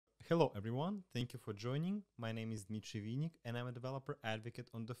Hello everyone, thank you for joining. My name is Dmitry Vinik and I'm a developer advocate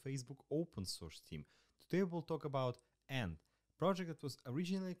on the Facebook open source team. Today we'll talk about Ant, project that was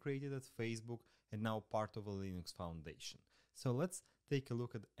originally created at Facebook and now part of a Linux Foundation. So let's take a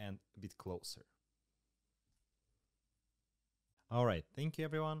look at Ant a bit closer. Alright, thank you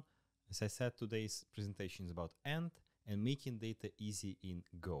everyone. As I said, today's presentation is about Ant and making data easy in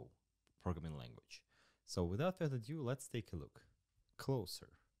Go, programming language. So without further ado, let's take a look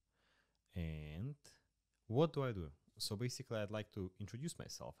closer. And what do I do? So basically, I'd like to introduce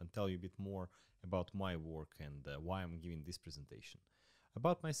myself and tell you a bit more about my work and why I'm giving this presentation.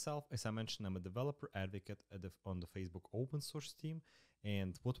 About myself, as I mentioned, I'm a developer advocate on the Facebook open source team.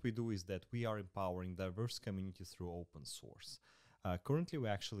 And what we do is that we are empowering diverse community through open source. Currently, we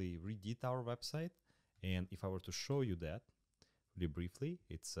actually redid our website. And if I were to show you that really briefly,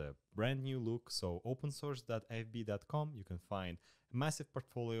 it's a brand new look. So opensource.fb.com, you can find a massive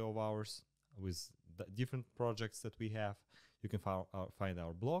portfolio of ours with the different projects that we have. You can find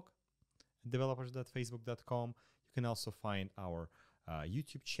our blog, developers.facebook.com. You can also find our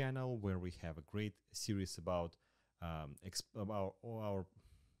YouTube channel where we have a great series about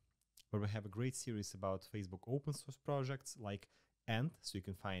Facebook open source projects like Ant, so you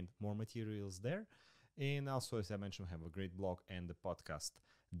can find more materials there. And also, as I mentioned, we have a great blog and the podcast,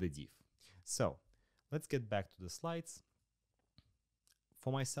 The Div. So let's get back to the slides.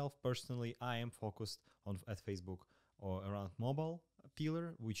 For myself personally, I am focused at Facebook around mobile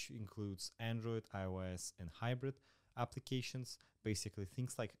pillar, which includes Android, iOS, and hybrid applications. Basically,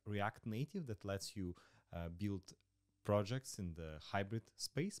 things like React Native that lets you build projects in the hybrid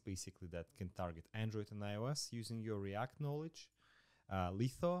space, basically that can target Android and iOS using your React knowledge.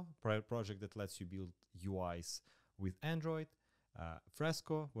 Litho, project that lets you build UIs with Android.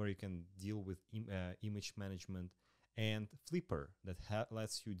 Fresco, where you can deal with image management. And Flipper, that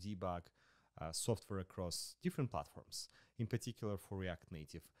lets you debug software across different platforms. In particular, for React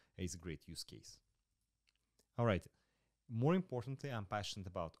Native, is a great use case. All right. More importantly, I'm passionate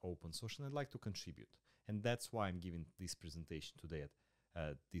about open source and I'd like to contribute. And that's why I'm giving this presentation today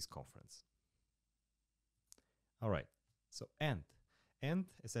at this conference. All right. So Ant,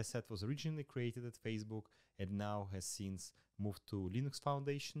 as I said, was originally created at Facebook and now has since moved to Linux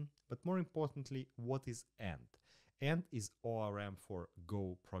Foundation. But more importantly, what is Ant? Ant is ORM for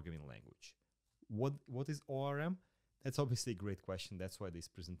Go programming language. What is ORM? That's obviously a great question. That's why this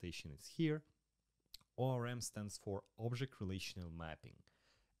presentation is here. ORM stands for Object Relational Mapping.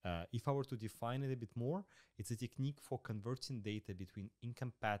 If I were to define it a bit more, it's a technique for converting data between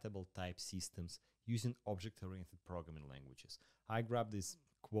incompatible type systems using object-oriented programming languages. I grabbed this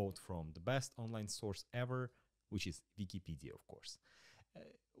quote from the best online source ever, which is Wikipedia, of course.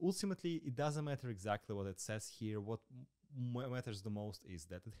 Ultimately, it doesn't matter exactly what it says here. What matters the most is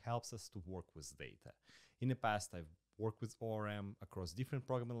that it helps us to work with data. In the past, I've worked with ORM across different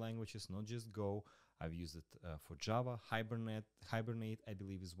programming languages, not just Go. I've used it for Java. Hibernate, I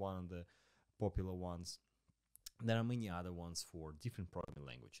believe, is one of the popular ones. There are many other ones for different programming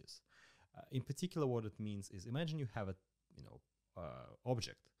languages. In particular, what it means is, imagine you have a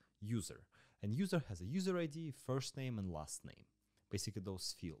object, user, and user has a user ID, first name, and last name. Basically,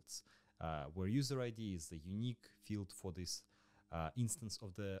 those fields, where user ID is the unique field for this instance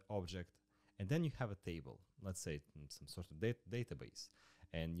of the object. And then you have a table, let's say some sort of database.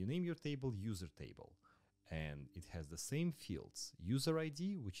 And you name your table user table. And it has the same fields, user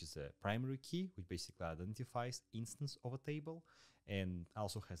ID, which is a primary key, which basically identifies instance of a table, and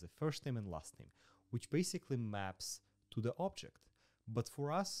also has a first name and last name, which basically maps to the object. But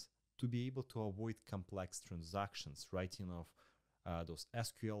for us to be able to avoid complex transactions, writing of those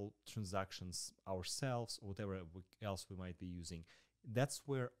SQL transactions ourselves, or whatever else we might be using, that's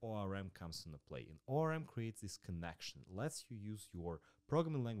where ORM comes into play. And ORM creates this connection, lets you use your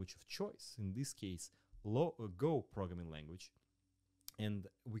programming language of choice, in this case, Go programming language, and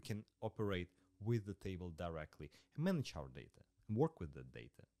we can operate with the table directly and manage our data and work with the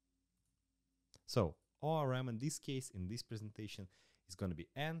data. So ORM in this case, in this presentation, is going to be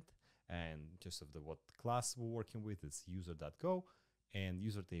Ant, and just of what class we're working with is user.go, and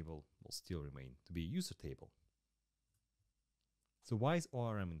user table will still remain to be user table. So why is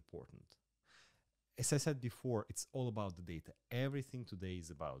ORM important? As I said before, it's all about the data. Everything today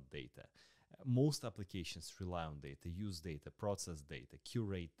is about data. Most applications rely on data, use data, process data,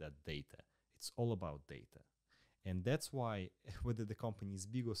 curate that data. It's all about data. And that's why, whether the company is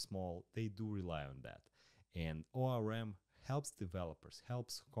big or small, they do rely on that. And ORM helps developers,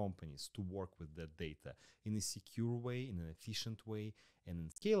 helps companies to work with that data in a secure way, in an efficient way, and in a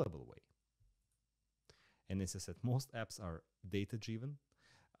scalable way. And as I said, most apps are data-driven.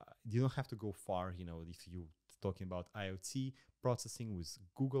 You don't have to go far. If you're talking about IoT processing with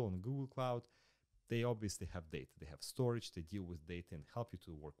Google and Google Cloud, they obviously have data. They have storage. They deal with data and help you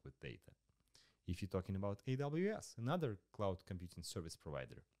to work with data. If you're talking about AWS, another cloud computing service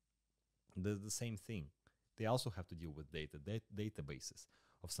provider, the same thing. They also have to deal with databases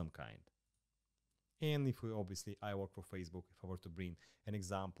of some kind. And if I work for Facebook, if I were to bring an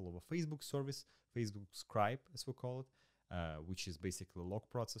example of a Facebook service, Facebook Scribe, as we call it, which is basically a log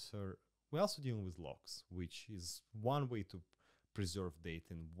processor, we're also dealing with logs, which is one way to preserve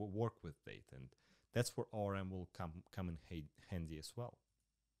data and work with data. And that's where ORM will come in handy as well.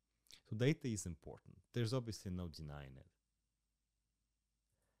 So data is important. There's obviously no denying it.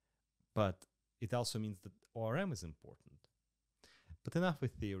 But it also means that ORM is important. But enough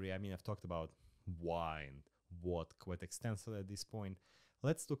with theory. I've talked about why and what quite extensively at this point.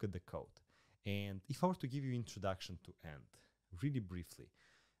 Let's look at the code. And if I were to give you introduction to Ant, really briefly,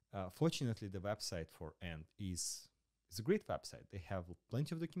 fortunately, the website for Ant is a great website. They have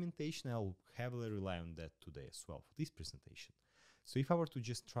plenty of documentation. I'll heavily rely on that today as well for this presentation. So if I were to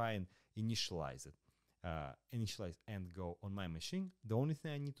just try and initialize and go on my machine, the only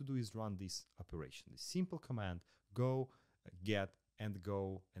thing I need to do is run this operation, this simple command, go, get, and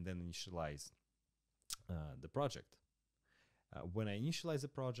go, and then initialize the project. When I initialize a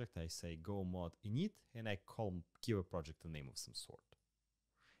project, I say go mod init, and I give a project a name of some sort.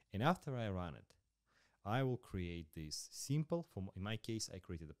 And after I run it, I will create this simple, in my case, I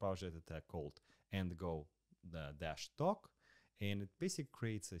created a project that I called and-go -doc, and it basically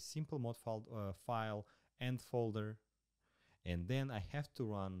creates a simple mod file and folder. And then I have to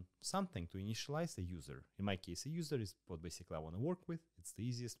run something to initialize the user. In my case, a user is what basically I want to work with. It's the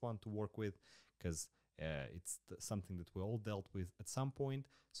easiest one to work with because it's something that we all dealt with at some point.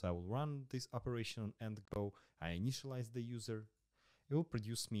 So I will run this operation and go. I initialize the user. It will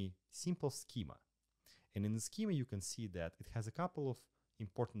produce me simple schema. And in the schema, you can see that it has a couple of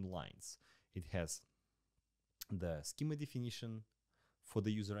important lines. It has the schema definition for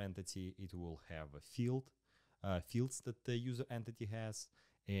the user entity. It will have a fields that the user entity has,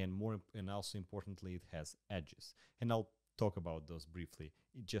 and also importantly, it has edges. And I'll talk about those briefly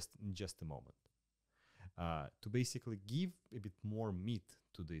in just a moment. To basically give a bit more meat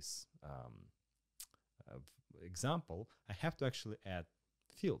to this example, I have to actually add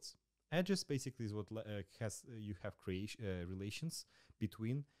fields. Edges basically is what you have relations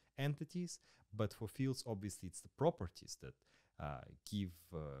between entities, but for fields, obviously, it's the properties that give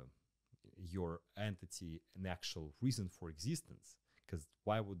your entity an actual reason for existence. Because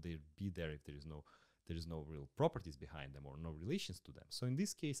why would they be there if there is no real properties behind them or no relations to them? So in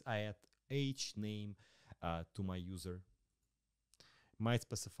this case, I add age, name to my user. Might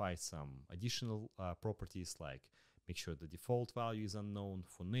specify some additional properties like make sure the default value is unknown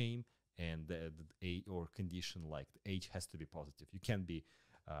for name, and the age or condition like the age has to be positive. You can't be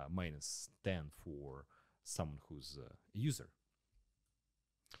 -10 for someone who's a user.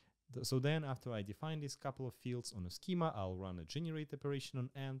 So then after I define these couple of fields on a schema, I'll run a generate operation on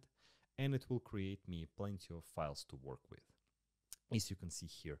Ant, and it will create me plenty of files to work with, as you can see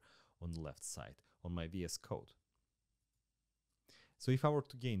here on the left side on my VS Code. So if I were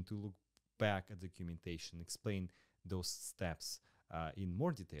to look back at documentation, explain those steps in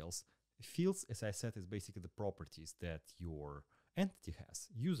more details, fields, as I said, is basically the properties that your entity has,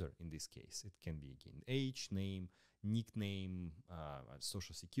 user in this case. It can be again age, name, nickname,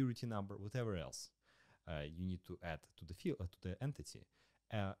 social security number, whatever else you need to add to the field to the entity.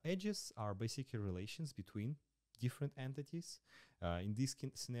 Edges are basically relations between different entities. In this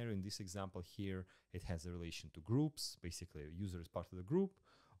scenario, in this example here, it has a relation to groups. Basically, a user is part of the group,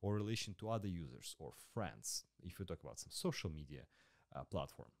 or relation to other users or friends, if you talk about some social media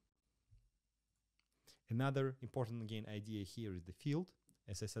platform. Another important, again, idea here is the field.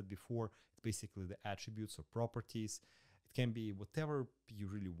 As I said before, it's basically the attributes or properties. It can be whatever you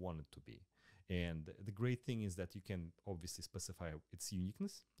really want it to be. And the great thing is that you can obviously specify its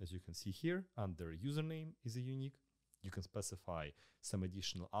uniqueness. As you can see here, under username is a unique. You can specify some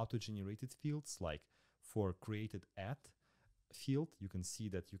additional auto-generated fields, like for created at field, you can see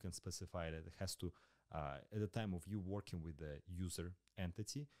that you can specify that it has to, at the time of you working with the user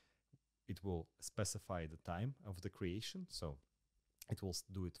entity, it will specify the time of the creation. So it will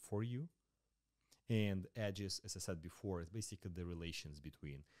do it for you. And edges, as I said before, is basically the relations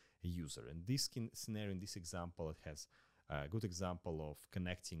between a user. And this scenario, in this example, it has a good example of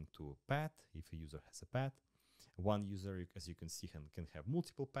connecting to a pet, if a user has a pet. One user, as you can see, can have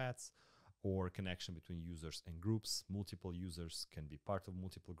multiple pets, or connection between users and groups. Multiple users can be part of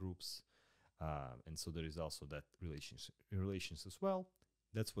multiple groups. And so there is also that relations as well.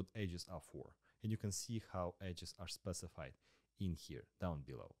 That's what edges are for. And you can see how edges are specified in here down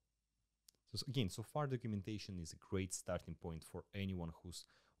below. So again, so far documentation is a great starting point for anyone who's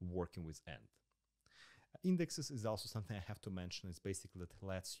working with AND. Indexes is also something I have to mention. It's basically that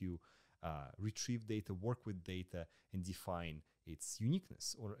lets you retrieve data, work with data, and define its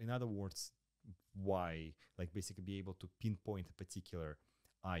uniqueness. Or in other words, why, like basically be able to pinpoint a particular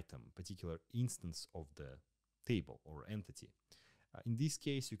item, particular instance of the table or entity. In this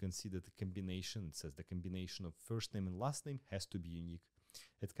case, you can see that the combination, it says the combination of first name and last name has to be unique.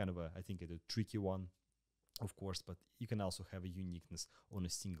 It's kind of a, I think, a tricky one, of course, but you can also have a uniqueness on a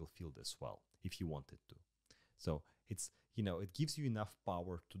single field as well, if you wanted to. So it's, you know, it gives you enough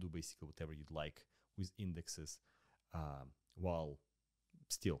power to do basically whatever you'd like with indexes, while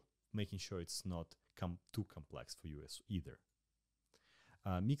still making sure it's not too complex for you either.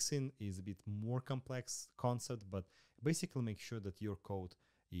 Mixing is a bit more complex concept, but basically make sure that your code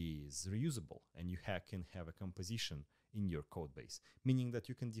is reusable and you can have a composition in your code base, meaning that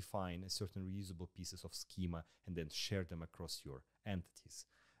you can define a certain reusable pieces of schema and then share them across your entities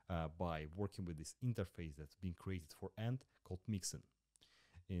by working with this interface that's been created for AND called Mixin.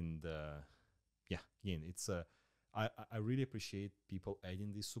 And yeah, again, it's I really appreciate people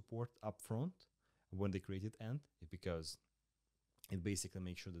adding this support up front when they created AND, because it basically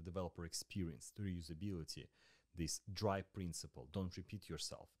makes sure the developer experience, the reusability, this dry principle, don't repeat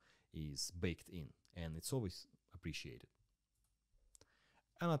yourself, is baked in, and it's always appreciated.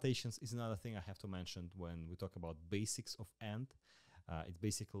 Annotations is another thing I have to mention when we talk about basics of AND. It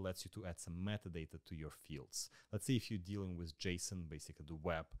basically lets you to add some metadata to your fields. Let's say if you're dealing with JSON, basically the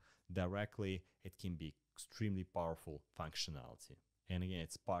web, directly, it can be extremely powerful functionality. And again,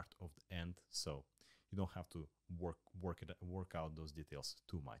 it's part of the AND, so you don't have to work out those details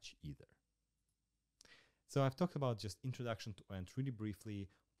too much either. So I've talked about just introduction to AND really briefly.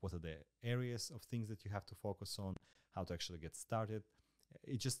 What are the areas of things that you have to focus on, how to actually get started.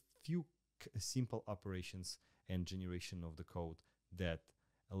 It's just few simple operations and generation of the code that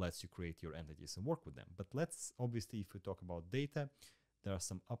lets you create your entities and work with them. But let's, obviously, if we talk about data, there are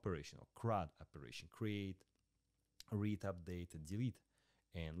some operational, CRUD operation, create, read, update, and delete.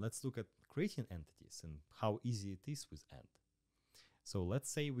 And let's look at creating entities and how easy it is with AND. So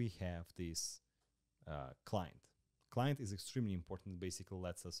let's say we have this client. Client is extremely important, basically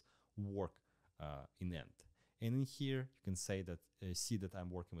lets us work in AND. And in here, you can say that, see that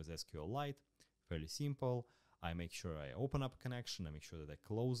I'm working with SQLite, fairly simple. I make sure I open up a connection, I make sure that I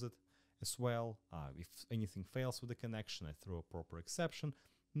close it as well. If anything fails with the connection, I throw a proper exception.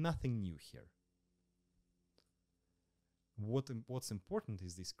 Nothing new here. What's important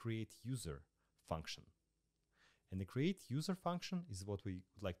is this create user function. And the create user function is what we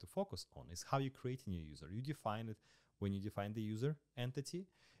would like to focus on, is how you create a new user. You define it when you define the user entity.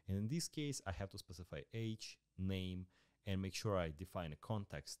 And in this case, I have to specify age, name, and make sure I define a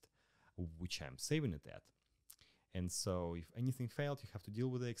context which I'm saving it at. And so if anything failed, you have to deal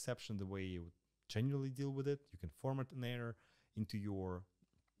with the exception the way you would generally deal with it. You can format an error into your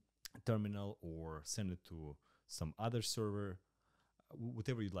terminal or send it to some other server,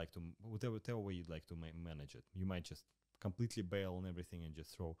 whatever you'd like to, whatever way you'd like to manage it. You might just completely bail on everything and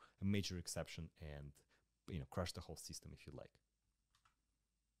just throw a major exception and, you know, crush the whole system if you like.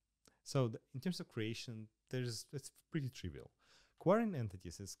 So in terms of creation, it's pretty trivial. Querying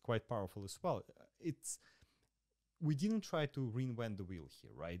entities is quite powerful as well. We didn't try to reinvent the wheel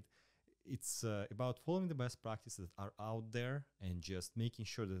here, right? It's about following the best practices that are out there and just making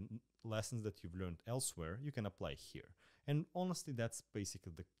sure that lessons that you've learned elsewhere, you can apply here. And honestly, that's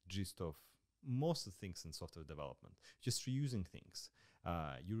basically the gist of most of the things in software development. Just reusing things.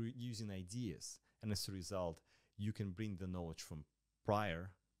 You're using ideas. And as a result, you can bring the knowledge from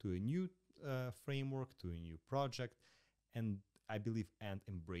prior to a new framework, to a new project. And I believe AND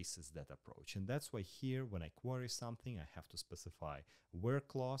embraces that approach. And that's why here, when I query something, I have to specify where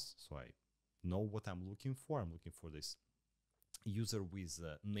clause, so I know what I'm looking for. I'm looking for this user with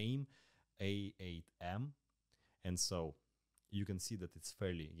name A8M. And so you can see that it's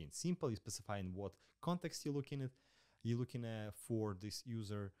fairly, again, simple. You specify in what context you're looking at for this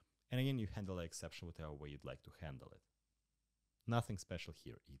user. And again, you handle the exception whatever way you'd like to handle it. Nothing special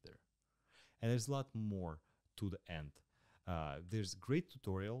here either. And there's a lot more to the AND. There's a great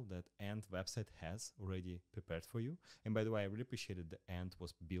tutorial that AND website has already prepared for you. And by the way, I really appreciated the AND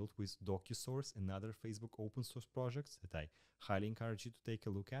was built with DocuSource and other Facebook open source projects that I highly encourage you to take a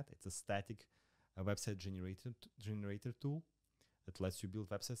look at. It's a static website generator tool that lets you build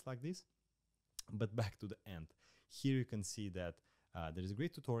websites like this. But back to the AND. Here you can see that there is a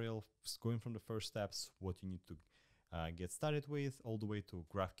great tutorial going from the first steps, what you need to get started with, all the way to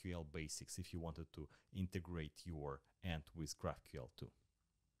GraphQL basics if you wanted to integrate your Ant with GraphQL too.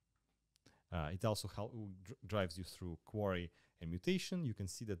 It also drives you through query and mutation. You can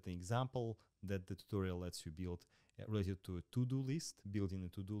see that the example that the tutorial lets you build related to a to-do list. Building a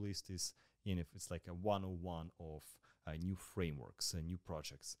to-do list is, it's like a 101 of new frameworks and new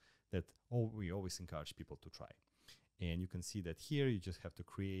projects that we always encourage people to try. And you can see that here you just have to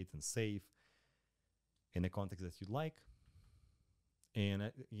create and save in the context that you like.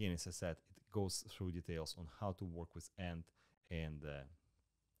 And again, as I said, it goes through details on how to work with Ant and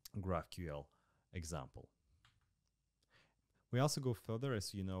GraphQL example. We also go further.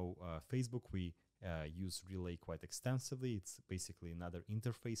 As you know, Facebook, we use Relay quite extensively. It's basically another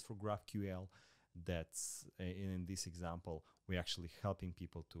interface for GraphQL that's, in this example, we're actually helping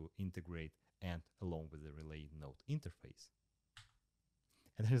people to integrate Ant along with the Relay node interface.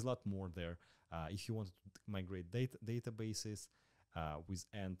 And there's a lot more there. If you want to migrate databases with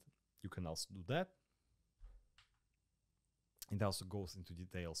Ant, you can also do that. It also goes into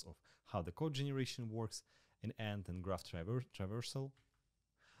details of how the code generation works in Ant and graph traversal.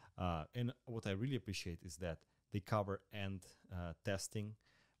 And what I really appreciate is that they cover Ant testing,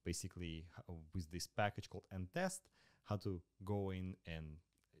 basically with this package called Ant test, how to go in and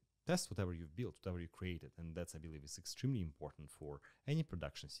test whatever you've built, whatever you created. And that's, I believe, is extremely important for any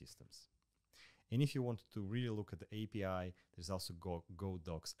production systems. And if you want to really look at the API, there's also Go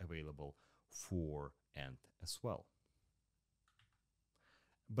docs available for Ant as well.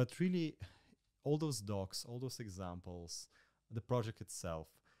 But really, all those docs, all those examples, the project itself,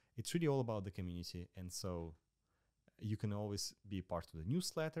 it's really all about the community. And so you can always be part of the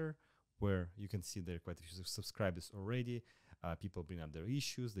newsletter, where you can see there are quite a few subscribers already. People bring up their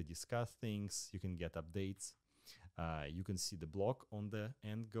issues, they discuss things, you can get updates. You can see the blog on the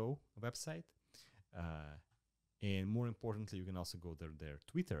AntGo website. And more importantly, you can also go to their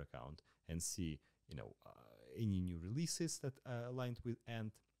Twitter account and see, any new releases that aligned with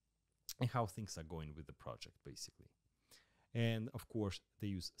Ant and how things are going with the project, basically. And of course, they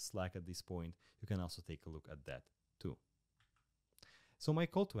use Slack at this point. You can also take a look at that too. So my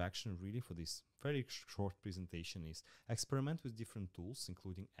call to action really for this very short presentation is experiment with different tools,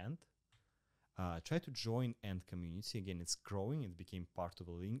 including Ant. Try to join Ant community. Again, it's growing. It became part of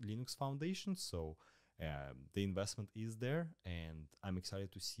the Linux Foundation. So the investment is there, and I'm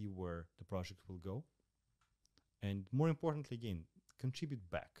excited to see where the project will go. And more importantly, again, contribute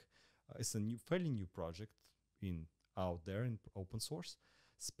back. It's a fairly new project out there in open source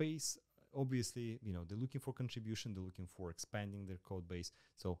space. Obviously, they're looking for contribution. They're looking for expanding their code base.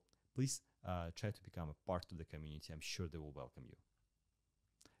 So please try to become a part of the community. I'm sure they will welcome you.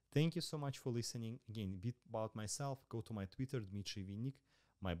 Thank you so much for listening. Again, a bit about myself. Go to my Twitter, Dmitry Vinnik,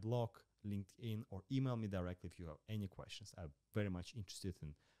 my blog, LinkedIn, or email me directly if you have any questions. I'm very much interested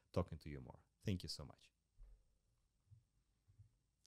in talking to you more. Thank you so much.